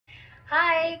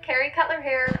Hi, Carrie Cutler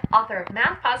here, author of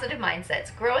Math Positive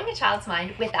Mindsets, Growing a Child's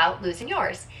Mind Without Losing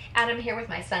Yours. And I'm here with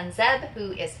my son Zeb,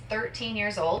 who is 13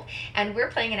 years old, and we're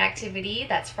playing an activity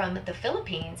that's from the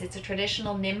Philippines. It's a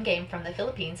traditional NIM game from the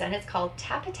Philippines, and it's called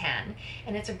Tapatan.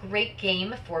 And it's a great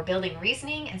game for building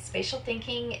reasoning and spatial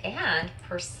thinking and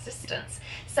persistence.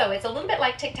 So it's a little bit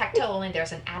like Tic-Tac-Toe, only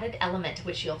there's an added element,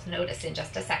 which you'll notice in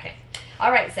just a second.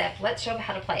 All right, Zeb, let's show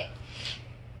how to play it.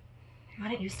 Why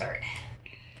don't you start?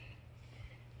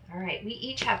 All right, we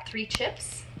each have 3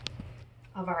 chips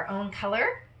of our own color,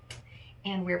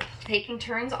 and we're taking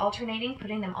turns alternating,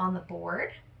 putting them on the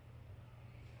board.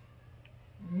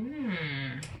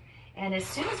 And as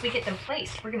soon as we get them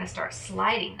placed, we're gonna start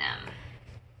sliding them.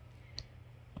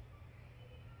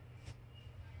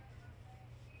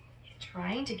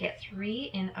 Trying to get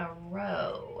 3 in a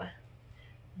row.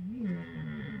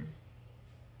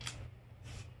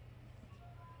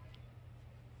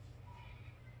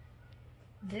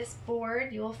 This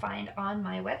board you will find on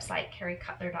my website,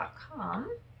 carriecutler.com.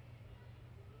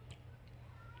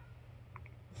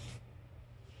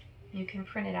 You can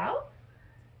print it out,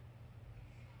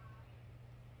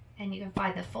 and you can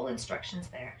find the full instructions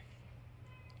there.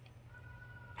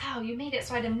 Oh, you made it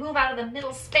so I had to move out of the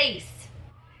middle space.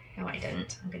 No, I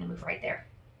didn't. I'm going to move right there.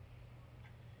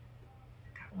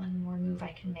 I've got one more move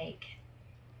I can make.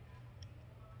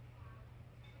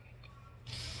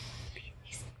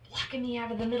 Me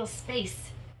out of the middle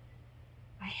space.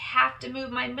 I have to move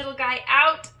my middle guy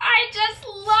out. I just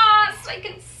lost. I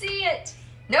can see it.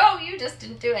 No, you just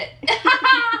didn't do it.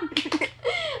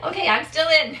 Okay, I'm still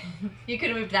in. You could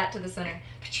have moved that to the center,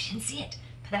 but you didn't see it.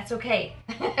 But that's okay.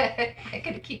 I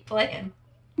gotta keep playing.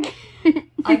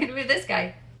 I could move this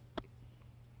guy.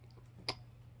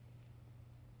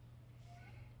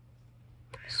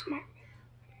 Smart.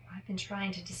 I've been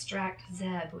trying to distract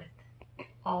Zeb with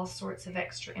all sorts of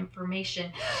extra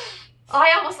information.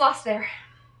 I almost lost there.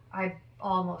 I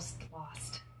almost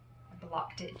lost. I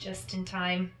blocked it just in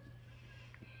time.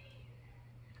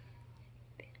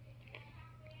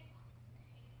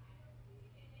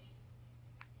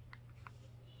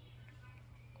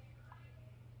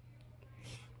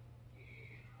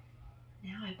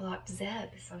 Now I blocked Zeb,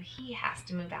 so he has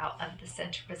to move out of the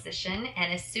center position,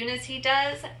 and as soon as he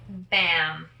does,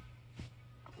 bam.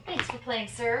 Thanks for playing,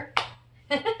 sir.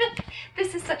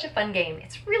 This is such a fun game.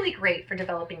 It's really great for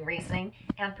developing reasoning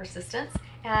and persistence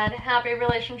and happy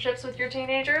relationships with your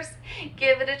teenagers.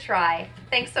 Give it a try.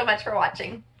 Thanks so much for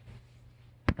watching.